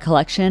Jagat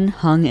collection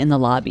hung in the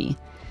lobby.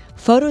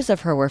 Photos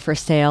of her were for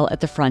sale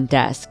at the front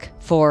desk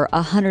for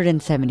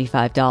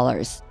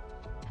 $175.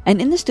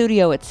 And in the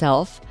studio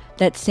itself,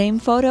 that same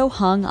photo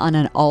hung on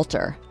an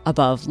altar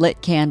above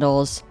lit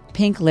candles,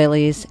 pink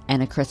lilies,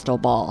 and a crystal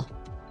ball.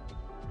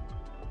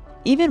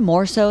 Even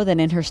more so than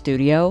in her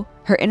studio,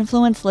 her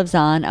influence lives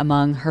on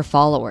among her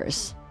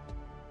followers.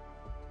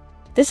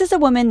 This is a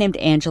woman named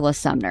Angela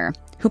Sumner,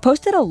 who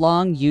posted a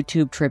long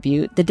YouTube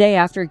tribute the day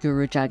after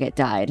Guru Jagat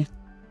died.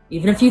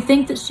 Even if you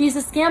think that she's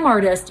a scam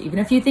artist, even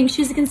if you think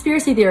she's a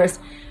conspiracy theorist,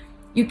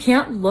 you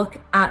can't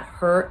look at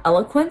her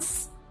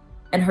eloquence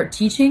and her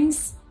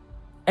teachings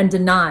and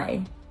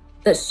deny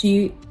that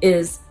she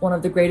is one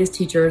of the greatest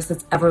teachers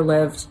that's ever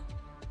lived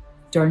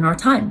during our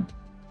time.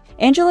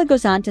 Angela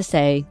goes on to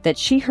say that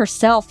she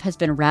herself has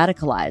been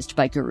radicalized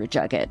by Guru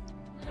Jagat.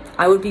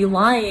 I would be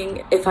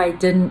lying if I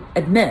didn't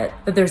admit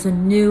that there's a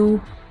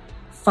new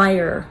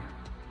fire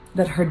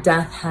that her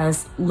death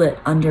has lit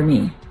under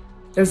me.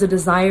 There's a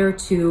desire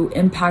to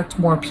impact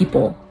more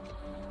people.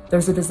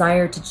 There's a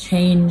desire to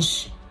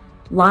change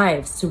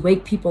lives, to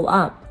wake people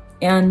up.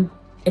 And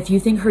if you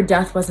think her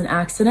death was an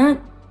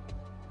accident,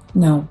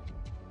 no.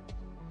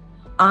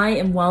 I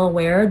am well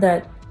aware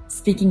that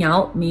speaking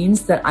out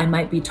means that I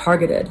might be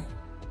targeted,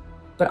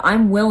 but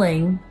I'm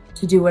willing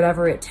to do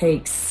whatever it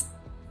takes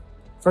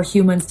for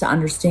humans to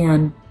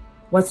understand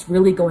what's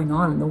really going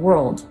on in the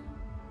world.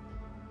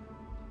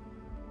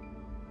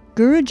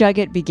 Guru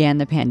Jagat began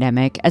the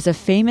pandemic as a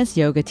famous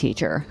yoga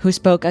teacher who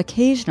spoke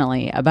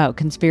occasionally about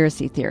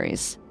conspiracy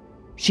theories.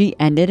 She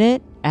ended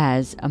it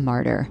as a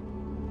martyr.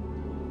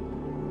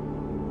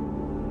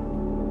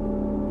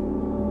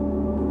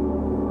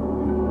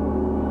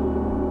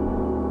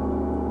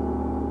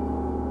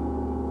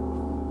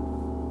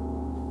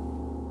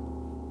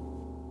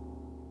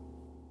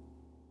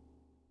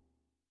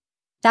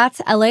 That's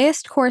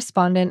LAist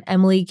correspondent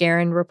Emily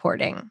Guerin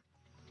reporting.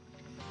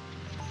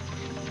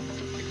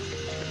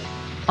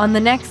 On the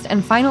next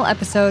and final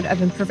episode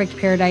of Imperfect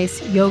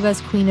Paradise,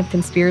 Yoga's Queen of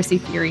Conspiracy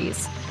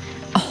Theories,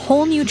 a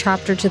whole new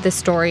chapter to this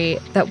story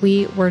that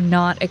we were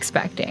not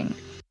expecting.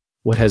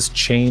 What has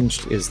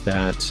changed is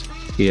that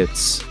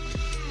its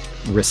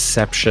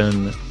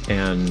reception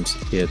and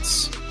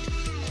its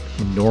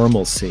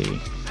normalcy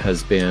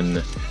has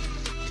been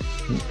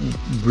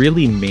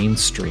really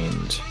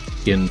mainstreamed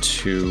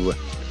into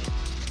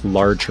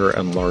larger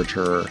and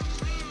larger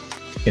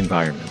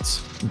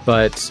environments.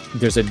 But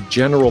there's a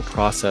general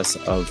process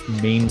of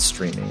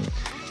mainstreaming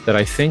that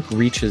I think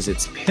reaches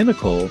its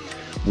pinnacle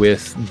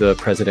with the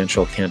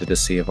presidential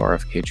candidacy of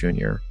RFK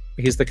Jr.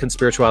 He's the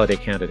conspirituality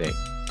candidate.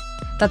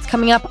 That's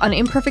coming up on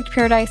Imperfect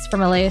Paradise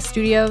from LAist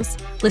Studios.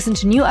 Listen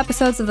to new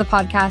episodes of the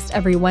podcast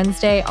every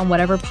Wednesday on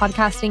whatever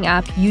podcasting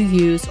app you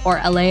use or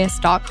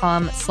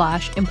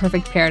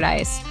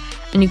laist.com/imperfectparadise.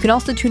 And you can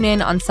also tune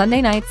in on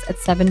Sunday nights at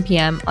 7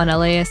 p.m. on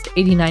LAist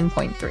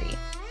 89.3.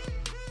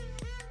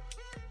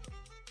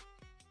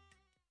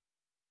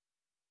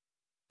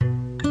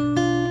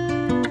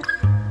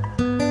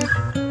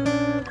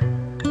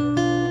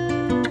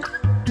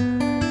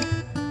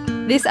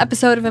 This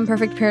episode of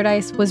Imperfect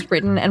Paradise was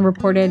written and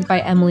reported by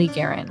Emily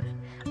Guerin.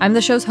 I'm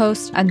the show's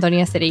host,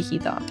 Antonia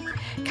Cereijido.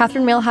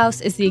 Catherine Milhouse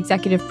is the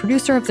executive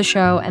producer of the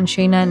show, and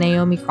Shayna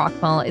Naomi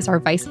Krochmal is our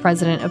vice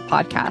president of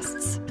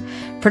podcasts.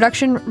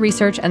 Production,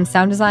 research, and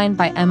sound design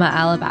by Emma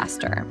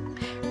Alabaster.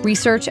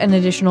 Research and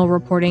additional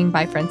reporting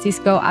by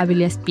Francisco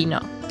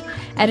Aviles-Pino.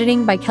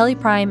 Editing by Kelly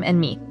Prime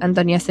and me,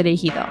 Antonia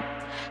Cereijido.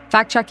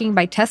 Fact-checking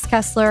by Tess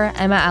Kessler,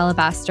 Emma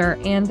Alabaster,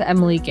 and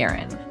Emily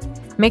Guerin.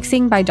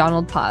 Mixing by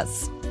Donald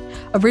Paz.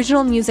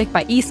 Original music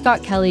by E.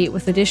 Scott Kelly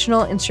with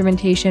additional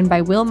instrumentation by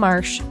Will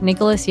Marsh,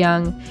 Nicholas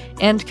Young,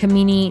 and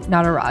Kamini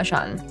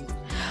Natarajan.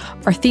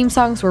 Our theme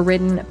songs were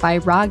written by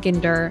Ra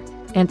Ginder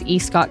and E.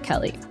 Scott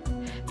Kelly.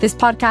 This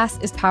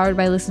podcast is powered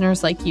by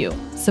listeners like you.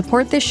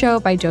 Support this show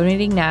by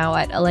donating now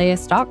at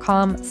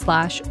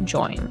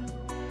laist.com/join.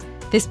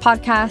 This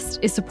podcast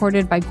is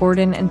supported by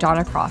Gordon and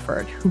Donna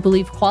Crawford, who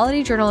believe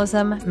quality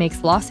journalism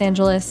makes Los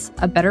Angeles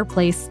a better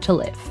place to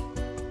live.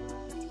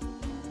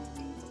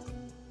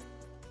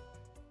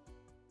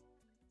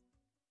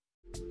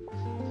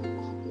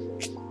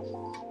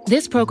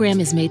 This program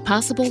is made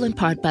possible in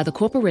part by the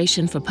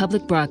Corporation for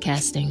Public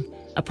Broadcasting,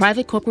 a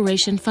private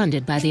corporation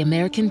funded by the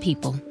American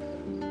people.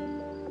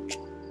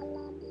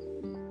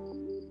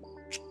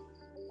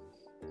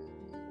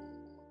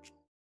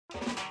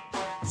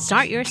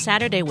 Start your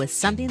Saturday with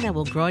something that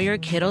will grow your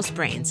kiddos'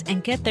 brains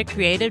and get their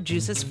creative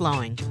juices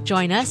flowing.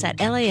 Join us at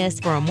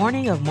LAist for a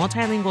morning of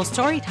multilingual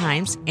story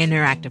times,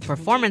 interactive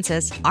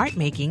performances, art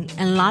making,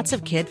 and lots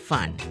of kid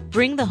fun.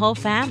 Bring the whole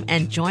fam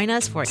and join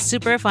us for a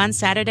super fun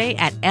Saturday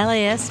at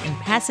LAist in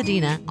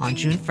Pasadena on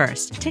June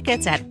 1st.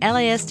 Tickets at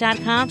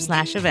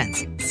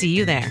laist.com/events. See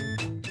you there.